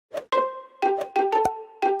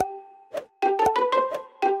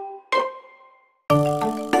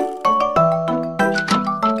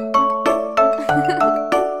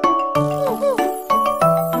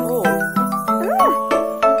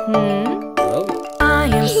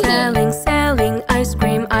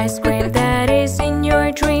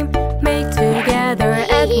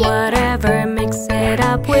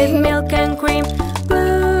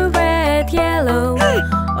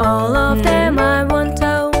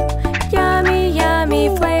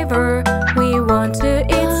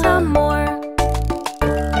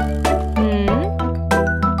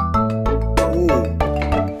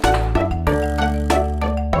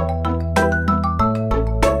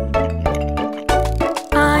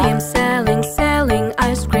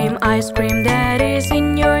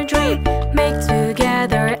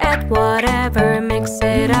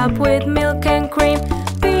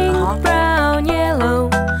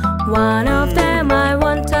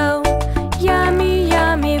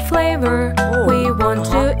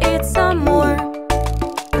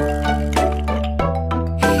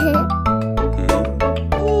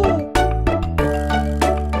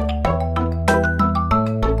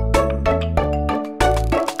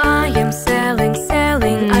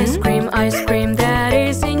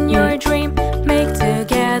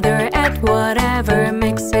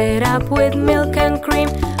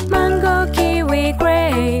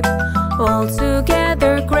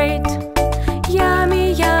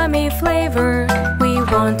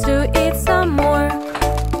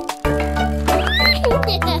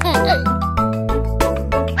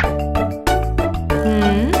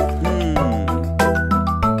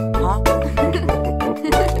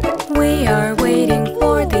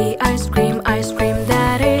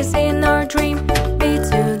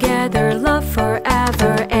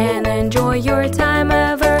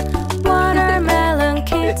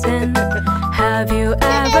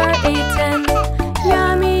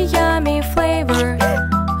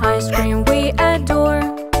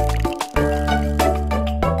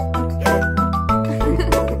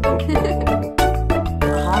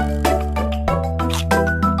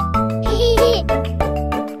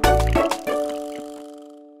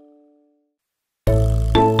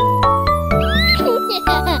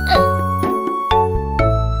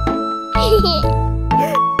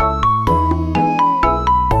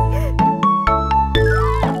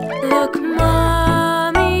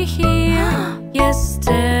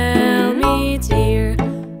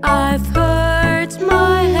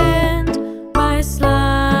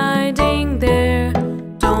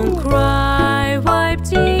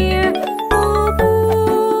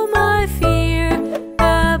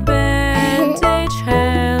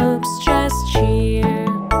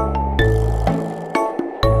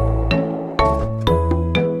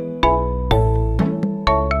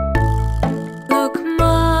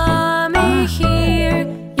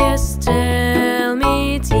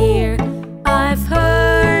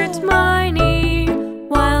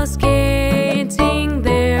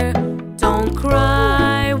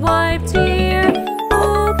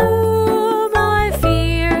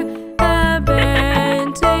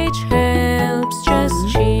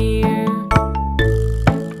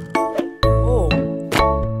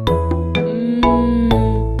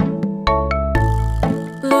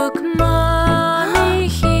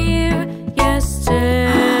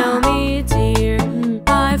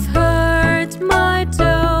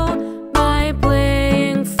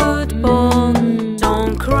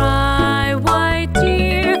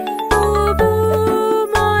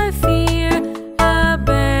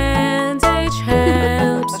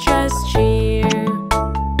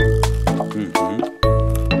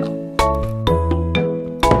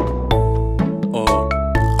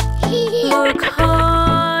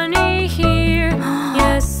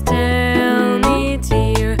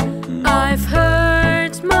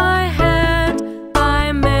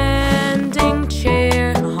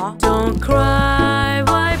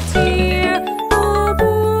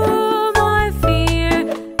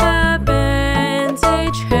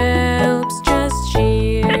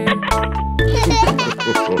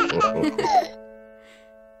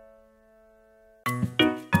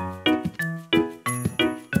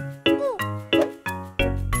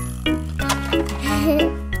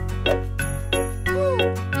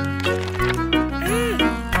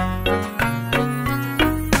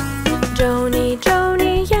Joni,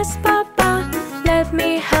 Joni, yes, Papa. Let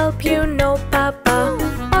me help you, no, Papa.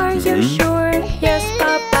 Are you sure? Yes,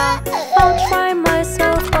 Papa. I'll try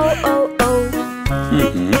myself, oh, oh,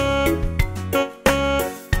 oh.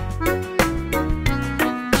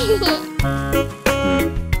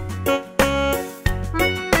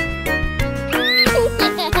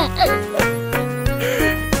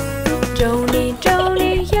 Joni,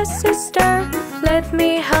 Joni, yes, sister. Let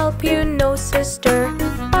me help you, no, sister.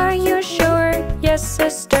 Are you sure? Yes,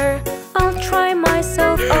 sister. I'll try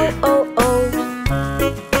myself, oh, oh,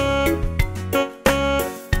 oh.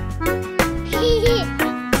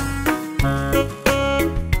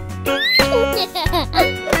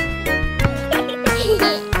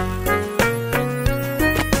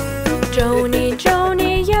 Joni,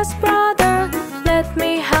 Joni, yes, brother. Let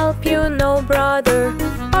me help you, no, brother.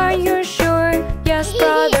 Are you sure? Yes,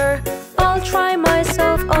 brother. I'll try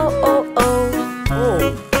myself, oh, oh,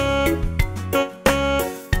 oh.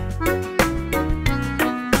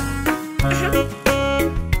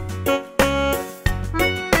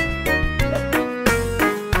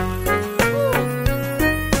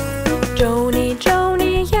 Joni,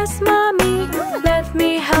 Joni, yes, mommy. Let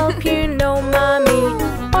me help you, no, mommy.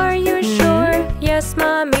 Are you sure? Yes,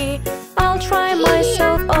 mommy. I'll try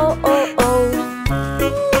myself, oh, oh,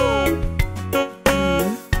 oh.